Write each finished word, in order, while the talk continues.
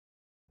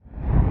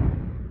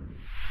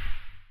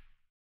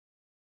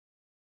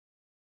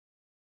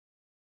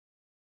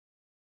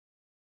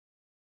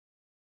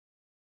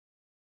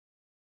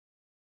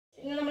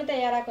ഇന്ന് നമ്മൾ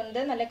തയ്യാറാക്കുന്നത്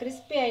നല്ല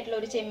ക്രിസ്പി ആയിട്ടുള്ള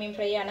ഒരു ചെമ്മീൻ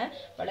ഫ്രൈ ആണ്.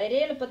 വളരെ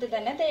എളുപ്പത്തിൽ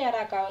തന്നെ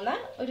തയ്യാറാക്കാവുന്ന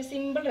ഒരു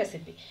സിമ്പിൾ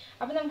റെസിപ്പി.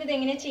 അപ്പോൾ നമുക്ക് ഇത്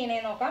എങ്ങനെ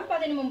ചെയ്യണമെന്ന് നോക്കാം. അപ്പോൾ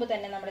അതിനു മുമ്പ്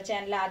തന്നെ നമ്മുടെ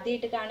ചാനൽ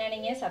ആദ്യമായിട്ട്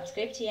കാണുകയാണെങ്കിൽ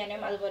സബ്സ്ക്രൈബ്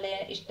ചെയ്യാനും അതുപോലെ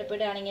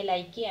ഇഷ്ടപ്പെടുകയാണെങ്കിൽ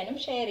ലൈക്ക് ചെയ്യാനും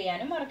ഷെയർ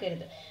ചെയ്യാനും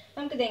മറക്കരുത്.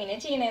 നമുക്കിത്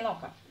എങ്ങനെ ചെയ്യണമെന്ന്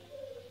നോക്കാം.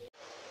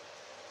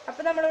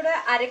 അപ്പോൾ നമ്മളിവിടെ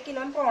 1/2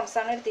 കിലോ പ്രോൺസ്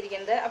ആണ്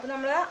എടുത്തിരിക്കുന്നത്. അപ്പോൾ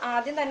നമ്മൾ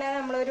ആദ്യം തന്നെ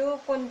നമ്മളൊരു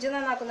കൊഞ്ച്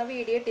നന്നാക്കുന്ന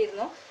വീഡിയോ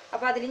ഇട്ടിരുന്നു.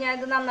 അപ്പോൾ അതിൽ ഞാൻ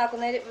ഇത്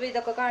നന്നാക്കുന്ന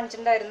ഇതൊക്കെ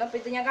കാണിച്ചിട്ടുണ്ടായിരുന്നു. അപ്പോൾ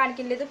ഇത് ഞാൻ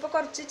കാണിക്കില്ല, ഇതിപ്പോൾ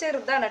കുറച്ച്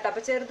ചെറുതാണ് കേട്ടോ.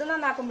 അപ്പോൾ ചെറുത്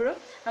നന്നാക്കുമ്പോഴും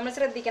നമ്മൾ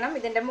ശ്രദ്ധിക്കണം,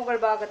 ഇതിൻ്റെ മുകൾ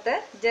ഭാഗത്ത്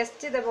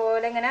ജസ്റ്റ്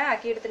ഇതുപോലെ ഇങ്ങനെ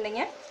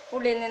ആക്കിയെടുത്തിട്ടുണ്ടെങ്കിൽ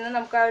ഉള്ളിൽ നിന്ന്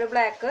നമുക്ക് ആ ഒരു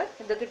ബ്ലാക്ക്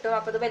ഇത് കിട്ടും.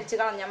 അപ്പോൾ ഇത് വലിച്ച്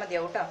കളഞ്ഞാൽ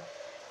മതിയാവും കേട്ടോ.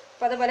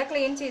 അപ്പോൾ അതുപോലെ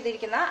ക്ലീൻ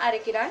ചെയ്തിരിക്കുന്ന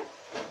 1/2 കിലോ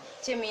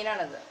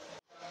ചെമ്മീനാണിത്.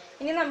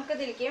 ഇനി നമുക്ക്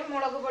ഇതിലേക്ക്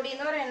മുളക് പൊടി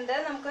എന്ന് പറയുന്നത്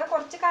നമുക്ക്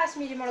കുറച്ച്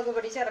കാശ്മീരി മുളക്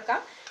പൊടി ചേർക്കാം.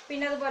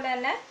 പിന്നെ അതുപോലെ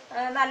തന്നെ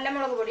നല്ല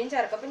മുളക് പൊടിയും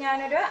ചേർക്കാം. അപ്പോൾ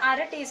ഞാനൊരു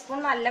 1/2 ടീസ്പൂൺ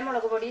നല്ല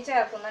മുളക് പൊടി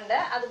ചേർക്കുന്നുണ്ട്.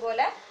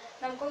 അതുപോലെ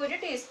നമുക്ക് 1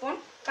 ടീസ്പൂൺ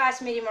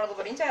കാശ്മീരി മുളക്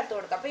പൊടിയും ചേർത്ത്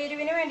കൊടുക്കാം. അപ്പോൾ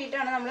എരിവിന്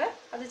വേണ്ടിയിട്ടാണ് നമ്മൾ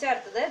അത്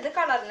ചേർത്തത്, ഇത്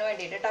കളറിന്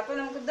വേണ്ടിയിട്ട്. അപ്പോൾ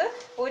നമുക്കിത്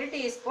 1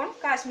 ടീസ്പൂൺ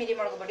കാശ്മീരി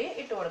മുളക് പൊടി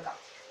ഇട്ട് കൊടുക്കാം.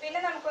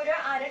 പിന്നെ നമുക്കൊരു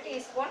 1/2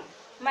 ടീസ്പൂൺ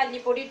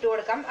മല്ലിപ്പൊടി ഇട്ട്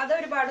കൊടുക്കാം. അത്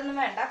ഒരുപാടൊന്നും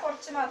വേണ്ട,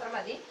 കുറച്ച് മാത്രം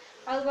മതി.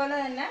 അതുപോലെ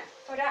തന്നെ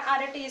ഒരു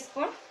 1/2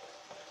 ടീസ്പൂൺ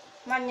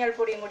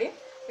മഞ്ഞൾപ്പൊടിയും കൂടി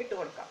ഇട്ട്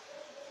കൊടുക്കാം.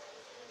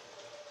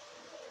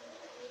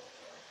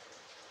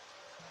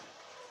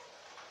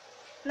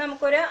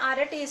 നമുക്കൊരു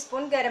 1/2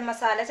 ടീസ്പൂൺ ഗരം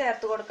മസാല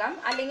ചേർത്ത് കൊടുക്കാം.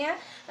 അല്ലെങ്കിൽ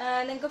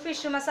നിങ്ങൾക്ക്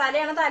ഫിഷ്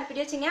മസാലയാണ്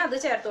താല്പര്യം വെച്ചെങ്കിൽ അത്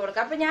ചേർത്ത്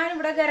കൊടുക്കാം. അപ്പോൾ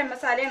ഞാനിവിടെ ഗരം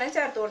മസാലയാണ്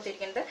ചേർത്ത്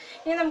കൊടുത്തിരിക്കുന്നത്.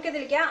 ഇനി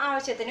നമുക്കിതിലേക്ക്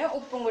ആവശ്യത്തിന്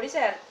ഉപ്പും കൂടി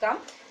ചേർക്കാം.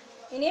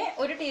 ഇനി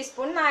 1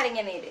 ടീസ്പൂൺ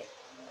നാരങ്ങ നീര്,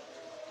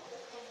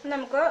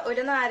 നമുക്ക്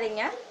ഒരു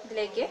നാരങ്ങ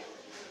ഇതിലേക്ക്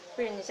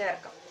പിഴിഞ്ഞ്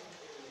ചേർക്കാം.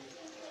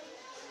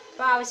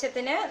 അപ്പോൾ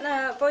ആവശ്യത്തിന്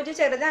ഇപ്പോൾ ഒരു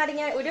ചെറു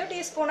നാരങ്ങ 1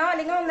 ടീസ്പൂണോ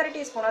അല്ലെങ്കിൽ 1.5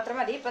 ടീസ്പൂണോ അത്ര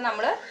മതി. ഇപ്പോൾ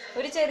നമ്മൾ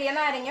ഒരു ചെറിയ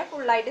നാരങ്ങ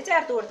ഫുള്ളായിട്ട്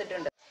ചേർത്ത്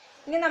കൊടുത്തിട്ടുണ്ട്.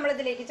 ഇനി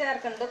നമ്മളിതിലേക്ക്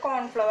ചേർക്കുന്നത്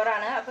കോൺഫ്ലവർ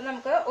ആണ്. അപ്പോൾ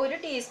നമുക്ക് 1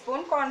 ടീസ്പൂൺ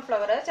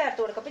കോൺഫ്ലവർ ചേർത്ത്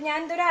കൊടുക്കാം. അപ്പോൾ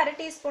ഞാനിതൊരു 1/2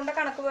 ടീസ്പൂണിൻ്റെ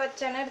കണക്ക്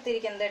വെച്ചാണ്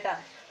എടുത്തിരിക്കുന്നത് കേട്ടോ.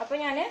 അപ്പോൾ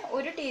ഞാൻ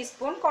 1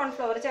 ടീസ്പൂൺ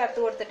കോൺഫ്ലവർ ചേർത്ത്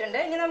കൊടുത്തിട്ടുണ്ട്.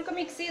 ഇനി നമുക്ക്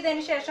മിക്സ്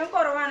ചെയ്തതിന് ശേഷം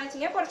കുറവാണെന്ന്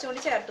വെച്ചെങ്കിൽ കുറച്ചും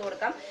കൂടി ചേർത്ത്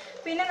കൊടുക്കാം.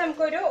 പിന്നെ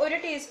നമുക്കൊരു 1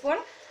 ടീസ്പൂൺ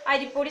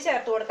അരിപ്പൊടി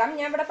ചേർത്ത് കൊടുക്കാം.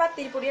 ഞാൻ ഇവിടെ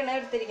പത്തിരിപ്പൊടിയാണ്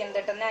എടുത്തിരിക്കുന്നത്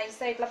കേട്ടോ,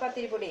 നൈസായിട്ടുള്ള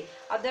പത്തിരിപ്പൊടി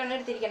അതാണ്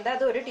എടുത്തിരിക്കുന്നത്.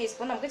 അത് 1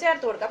 ടീസ്പൂൺ നമുക്ക്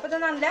ചേർത്ത് കൊടുക്കാം. അപ്പോൾ ഇത്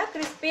നല്ല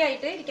ക്രിസ്പി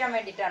ആയിട്ട് ഇരിക്കാൻ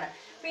വേണ്ടിയിട്ടാണ്.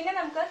 പിന്നെ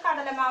നമുക്ക്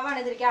കടലമാവാണ്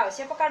ഇതിലേക്ക്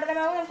ആവശ്യം. അപ്പോൾ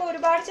കടലമാവ് നമുക്ക്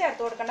ഒരുപാട്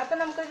ചേർത്ത് കൊടുക്കണ്ട. അപ്പോൾ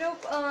നമുക്കൊരു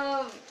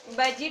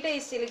ബജി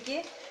ടേസ്റ്റിലേക്ക്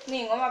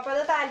നീങ്ങും. അപ്പോൾ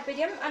അത്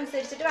താല്പര്യം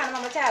അനുസരിച്ചിട്ട് വേണം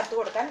നമ്മൾ ചേർത്ത്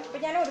കൊടുക്കാൻ.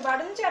 ഇപ്പോൾ ഞാൻ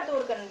ഒരുപാടൊന്നും ചേർത്ത്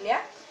കൊടുക്കുന്നില്ല,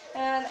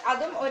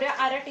 അതും ഒരു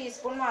 1/2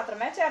 ടീസ്പൂൺ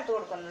മാത്രമേ ചേർത്ത്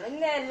കൊടുക്കുന്നുള്ളൂ.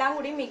 ഇനി എല്ലാം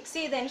കൂടി മിക്സ്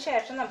ചെയ്തതിന്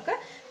ശേഷം നമുക്ക്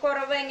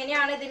കുറവ്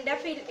എങ്ങനെയാണ്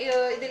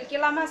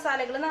ഇതിലേക്കുള്ള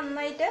മസാലകൾ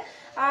നന്നായിട്ട്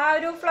ആ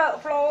ഒരു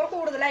ഫ്ലോർ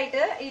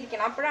കൂടുതലായിട്ട്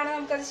ഇരിക്കണം. അപ്പോഴാണ്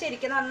നമുക്കത്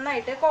ശരിക്കും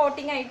നന്നായിട്ട്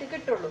കോട്ടിംഗ് ആയിട്ട്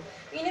കിട്ടുള്ളൂ.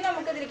 ഇനി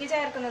നമുക്ക് ഇതിലേക്ക്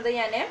ചേർക്കുന്നത്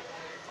ഞാൻ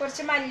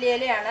കുറച്ച്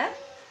മല്ലിയിലയാണ്,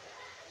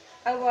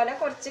 അതുപോലെ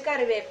കുറച്ച്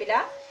കറിവേപ്പില,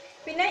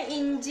 പിന്നെ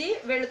ഇഞ്ചി,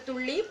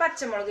 വെളുത്തുള്ളി,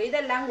 പച്ചമുളക്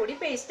ഇതെല്ലാം കൂടി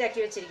പേസ്റ്റ് ആക്കി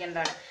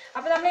വെച്ചിരിക്കുന്നതാണ്.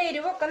 അപ്പോൾ നമ്മൾ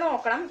എരിവൊക്കെ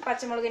നോക്കണം,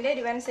 പച്ചമുളകിൻ്റെ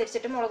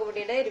എരിവനുസരിച്ചിട്ട് മുളക്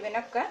പൊടിയുടെ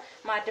എരിവിനൊക്കെ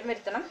മാറ്റം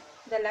വരുത്തണം.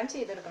 ഇതെല്ലാം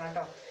ചെയ്തെടുക്കണം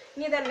കേട്ടോ.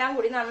 ഇനി ഇതെല്ലാം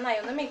കൂടി നന്നായി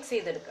ഒന്ന് മിക്സ്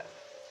ചെയ്തെടുക്കാം.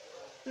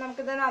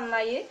 നമുക്കിത്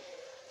നന്നായി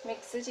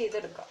മിക്സ്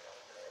ചെയ്തെടുക്കാം.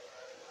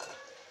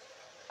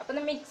 അപ്പം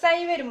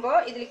മിക്സായി വരുമ്പോൾ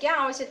ഇതിലേക്ക്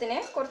ആവശ്യത്തിന്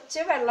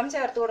കുറച്ച് വെള്ളം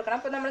ചേർത്ത് കൊടുക്കണം.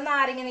 അപ്പോൾ നമ്മൾ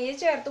നാരങ്ങ നീര്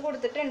ചേർത്ത്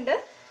കൊടുത്തിട്ടുണ്ട്.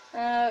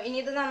 ഇനി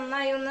ഇത്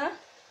നന്നായി ഒന്ന്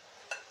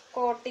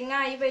കോട്ടിംഗ്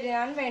ആയി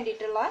വരാൻ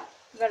വേണ്ടിയിട്ടുള്ള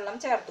വെള്ളം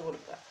ചേർത്ത്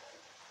കൊടുക്കുക.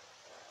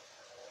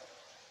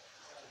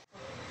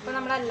 അപ്പോൾ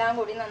നമ്മളെല്ലാം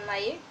കൂടി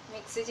നന്നായി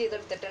മിക്സ്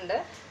ചെയ്തെടുത്തിട്ടുണ്ട്.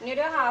 ഇനി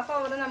ഒരു ഹാഫ്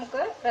അവർ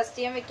നമുക്ക് റെസ്റ്റ്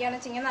ചെയ്യാൻ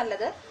വെക്കുകയാണെന്ന് വെച്ചെങ്കിൽ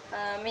നല്ലത്.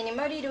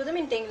 മിനിമം ഒരു 20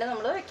 മിനിറ്റെങ്കിലും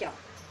നമ്മൾ വെക്കണം.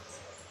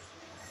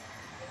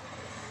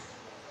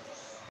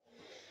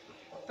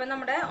 അപ്പം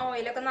നമ്മുടെ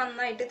ഓയിലൊക്കെ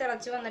നന്നായിട്ട്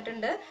തിളച്ച്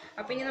വന്നിട്ടുണ്ട്.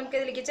 അപ്പോൾ ഇനി നമുക്ക്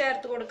ഇതിലേക്ക്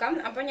ചേർത്ത് കൊടുക്കാം.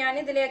 അപ്പോൾ ഞാൻ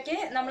ഇതിലേക്ക്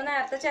നമ്മൾ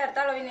നേരത്തെ ചേർത്ത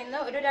അളവിൽ നിന്ന്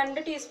ഒരു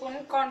 2 ടീസ്പൂൺ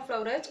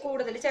കോൺഫ്ലവർ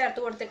കൂടുതൽ ചേർത്ത്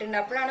കൊടുത്തിട്ടുണ്ട്.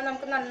 അപ്പോഴാണ്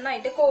നമുക്ക്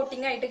നന്നായിട്ട്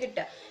കോട്ടിംഗ് ആയിട്ട്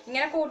കിട്ടുക.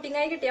 ഇങ്ങനെ കോട്ടിംഗ്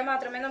ആയി കിട്ടിയാൽ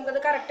മാത്രമേ നമുക്കത്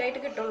കറക്റ്റായിട്ട്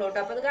കിട്ടുള്ളൂ കേട്ടോ.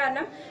 അപ്പോൾ അത്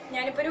കാരണം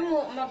ഞാനിപ്പോൾ ഒരു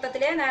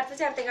മൊത്തത്തിൽ നേരത്തെ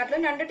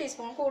ചേർത്തേക്കാട്ടിലും 2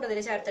 ടീസ്പൂൺ കൂടുതൽ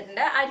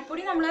ചേർത്തിട്ടുണ്ട്.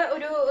 അരിപ്പൊടി നമ്മൾ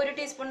ഒരു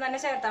ടീസ്പൂൺ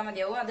തന്നെ ചേർത്താൽ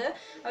മതിയാവും, അത്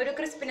ഒരു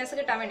ക്രിസ്പിനെസ്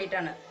കിട്ടാൻ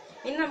വേണ്ടിയിട്ടാണ്.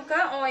 ഇനി നമുക്ക്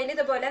ഓയിൽ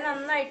ഇതുപോലെ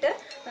നന്നായിട്ട്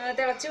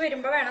തിളച്ച്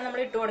വരുമ്പോൾ വേണം നമ്മൾ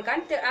ഇട്ട് കൊടുക്കാൻ.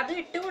 അത്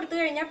ഇട്ട് കൊടുത്തു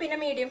കഴിഞ്ഞാൽ പിന്നെ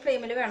മീഡിയം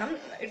ഫ്ലെയിമിൽ വേണം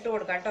ഇട്ട്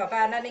കൊടുക്കാൻ കേട്ടോ,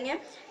 കാരണം അല്ലെങ്കിൽ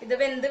ഇത്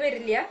വെന്ത്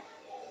വരില്ല.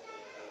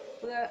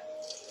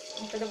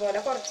 നമുക്കിതുപോലെ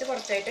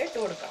കുറച്ചായിട്ട് ഇട്ട്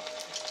കൊടുക്കാം.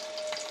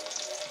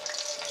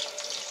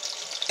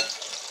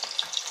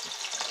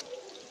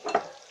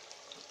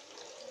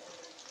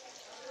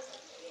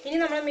 ഇനി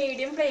നമ്മൾ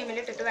മീഡിയം ഫ്ലെയിമിൽ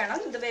ഇട്ടിട്ട് വേണം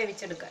ഇത്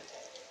വേവിച്ചെടുക്കാൻ.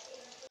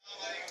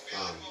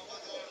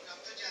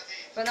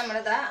 അപ്പോൾ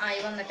നമ്മളിത്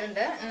ആയി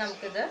വന്നിട്ടുണ്ട്.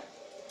 നമുക്കിത്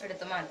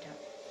എടുത്ത് മാറ്റാം.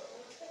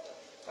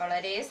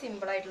 വളരെ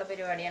സിമ്പിളായിട്ടുള്ള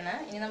പരിപാടിയാണ്.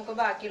 ഇനി നമുക്ക്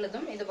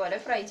ബാക്കിയുള്ളതും ഇതുപോലെ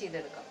ഫ്രൈ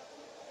ചെയ്തെടുക്കാം.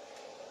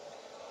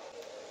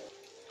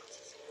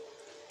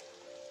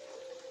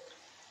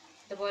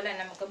 ഇതുപോലെ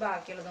തന്നെ നമുക്ക്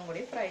ബാക്കിയുള്ളതും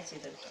കൂടി ഫ്രൈ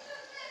ചെയ്തെടുക്കാം.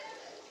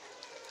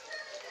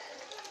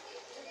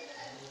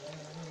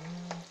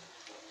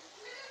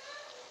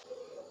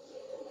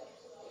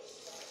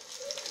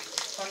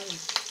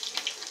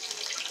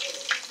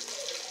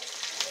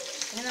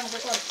 ഇനി നമുക്ക്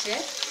കുറച്ച്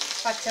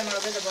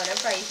പച്ചമുളക് ഇതുപോലെ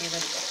ഫ്രൈ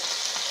ചെയ്തെടുക്കാം.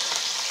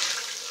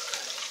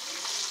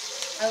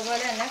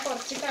 അതുപോലെ തന്നെ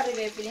കുറച്ച്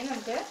കറിവേപ്പിലയും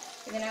നമുക്ക്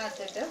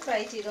ഇതിനകത്തിട്ട് ഫ്രൈ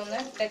ചെയ്തൊന്ന്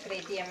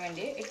ഡെക്കറേറ്റ് ചെയ്യാൻ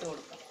വേണ്ടി ഇട്ട്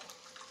കൊടുക്കാം.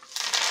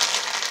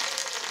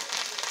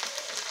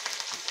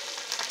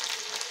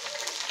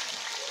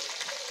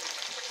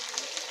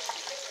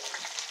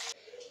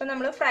 അപ്പോൾ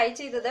നമ്മൾ ഫ്രൈ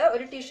ചെയ്തത്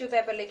ഒരു ടിഷ്യൂ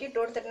പേപ്പറിലേക്ക് ഇട്ട്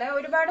കൊടുത്തിട്ടുണ്ട്.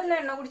 ഒരുപാടൊന്നും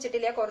എണ്ണ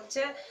കുടിച്ചിട്ടില്ല,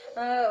 കുറച്ച്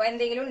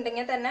എന്തെങ്കിലും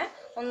ഉണ്ടെങ്കിൽ തന്നെ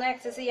ഒന്ന്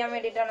എക്സസ് ചെയ്യാൻ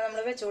വേണ്ടിയിട്ടാണ് നമ്മൾ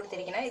വെച്ച്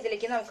കൊടുത്തിരിക്കുന്നത്.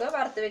 ഇതിലേക്ക് നമുക്ക്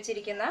വറുത്ത്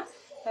വെച്ചിരിക്കുന്ന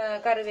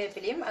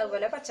കറിവേപ്പിലയും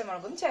അതുപോലെ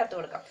പച്ചമുളകും ചേർത്ത്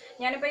കൊടുക്കാം.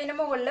 ഞാനിപ്പോൾ ഇതിൻ്റെ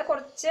മുകളിൽ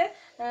കുറച്ച്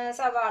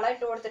സവാള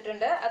ഇട്ട്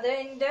കൊടുത്തിട്ടുണ്ട്, അത്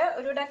അതിൻ്റെ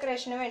ഒരു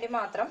ഡെക്കറേഷന് വേണ്ടി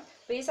മാത്രം.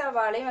 അപ്പോൾ ഈ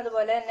സവാളയും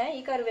അതുപോലെ തന്നെ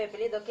ഈ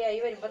കറിവേപ്പിലയും ഇതൊക്കെ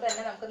ആയി വരുമ്പോൾ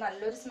തന്നെ നമുക്ക്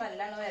നല്ലൊരു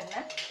സ്മെല്ലാണ്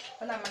വരുന്നത്.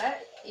 അപ്പോൾ നമ്മുടെ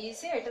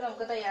ഈസി ആയിട്ട്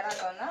നമുക്ക്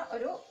തയ്യാറാക്കാവുന്ന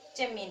ഒരു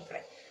ചെമ്മീൻ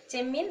ഫ്രൈ,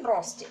 ചെമ്മീൻ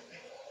റോസ്റ്റ്.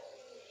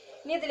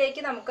 ഇനി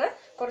ഇതിലേക്ക് നമുക്ക്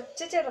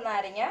കുറച്ച്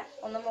ചെറുനാരങ്ങ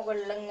ഒന്ന്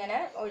മുകളിൽ ഇങ്ങനെ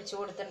ഒഴിച്ചു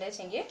കൊടുത്തിട്ടുണ്ട്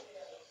വെച്ചെങ്കിൽ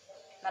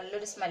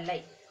നല്ലൊരു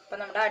സ്മെല്ലായി. അപ്പോൾ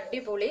നമ്മുടെ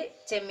അടിപൊളി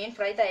ചെമ്മീൻ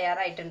ഫ്രൈ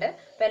തയ്യാറായിട്ടുണ്ട്.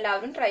 അപ്പോൾ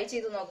എല്ലാവരും ട്രൈ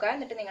ചെയ്ത് നോക്കുക,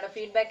 എന്നിട്ട് നിങ്ങളുടെ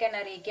ഫീഡ്ബാക്ക് എന്നെ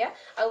അറിയിക്കുക.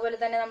 അതുപോലെ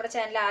തന്നെ നമ്മുടെ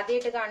ചാനൽ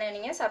ആദ്യമായിട്ട്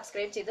കാണുകയാണെങ്കിൽ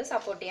സബ്സ്ക്രൈബ് ചെയ്ത്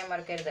സപ്പോർട്ട് ചെയ്യാൻ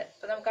മറക്കരുത്.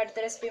 അപ്പോൾ നമുക്ക്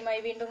അടുത്ത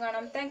റെസിപ്പിയുമായി വീണ്ടും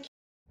കാണാം. താങ്ക്